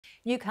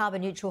New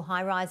carbon-neutral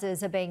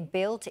high-rises are being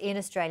built in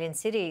Australian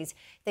cities.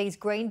 These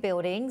green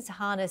buildings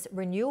harness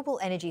renewable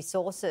energy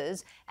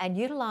sources and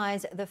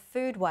utilise the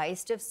food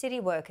waste of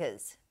city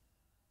workers.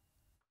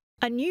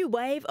 A new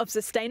wave of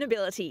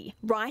sustainability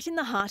right in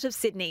the heart of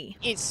Sydney.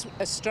 It's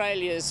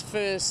Australia's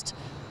first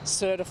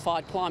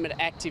certified climate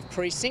active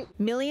precinct.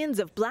 Millions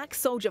of black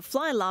soldier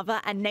fly larvae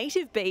and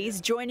native bees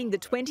joining the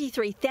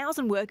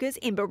 23,000 workers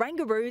in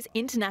Barangaroo's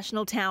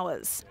international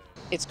towers.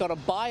 It's got a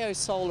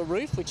bio-solar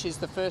roof, which is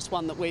the first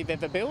one that we've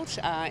ever built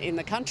in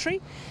the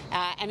country,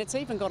 and it's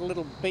even got a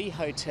little bee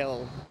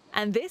hotel.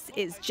 And this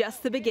is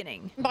just the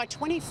beginning. By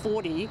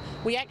 2040,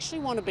 we actually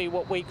want to be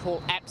what we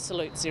call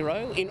absolute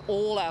zero in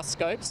all our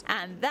scopes.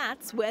 And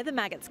that's where the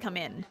maggots come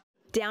in.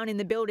 Down in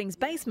the building's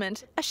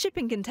basement, a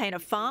shipping container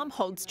farm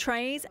holds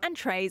trays and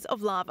trays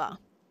of larvae.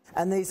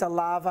 And these are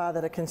larvae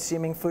that are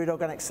consuming food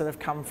organics that have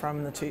come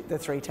from the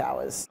three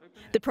towers.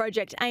 The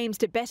project aims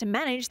to better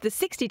manage the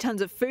 60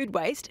 tonnes of food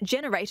waste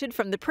generated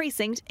from the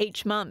precinct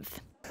each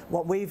month.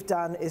 What we've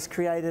done is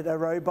created a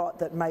robot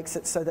that makes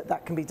it so that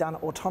that can be done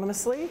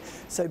autonomously.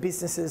 So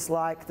businesses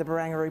like the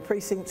Barangaroo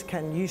precinct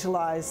can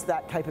utilise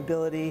that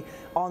capability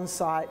on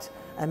site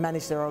and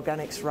manage their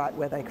organics right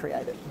where they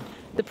create it.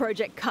 The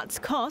project cuts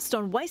cost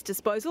on waste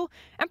disposal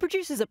and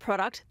produces a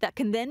product that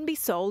can then be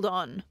sold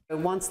on.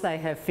 Once they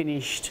have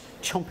finished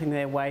chomping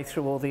their way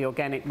through all the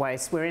organic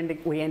waste,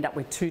 we end up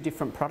with two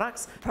different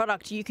products.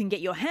 Product you can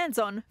get your hands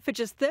on for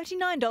just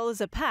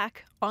 $39 a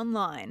pack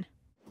online.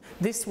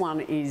 This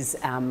one is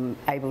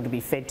able to be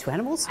fed to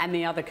animals, and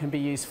the other can be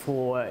used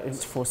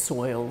for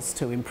soils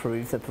to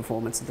improve the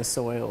performance of the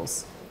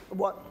soils.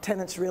 What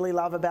tenants really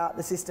love about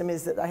the system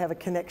is that they have a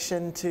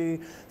connection to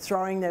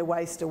throwing their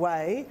waste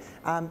away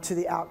to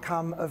the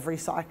outcome of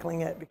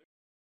recycling it.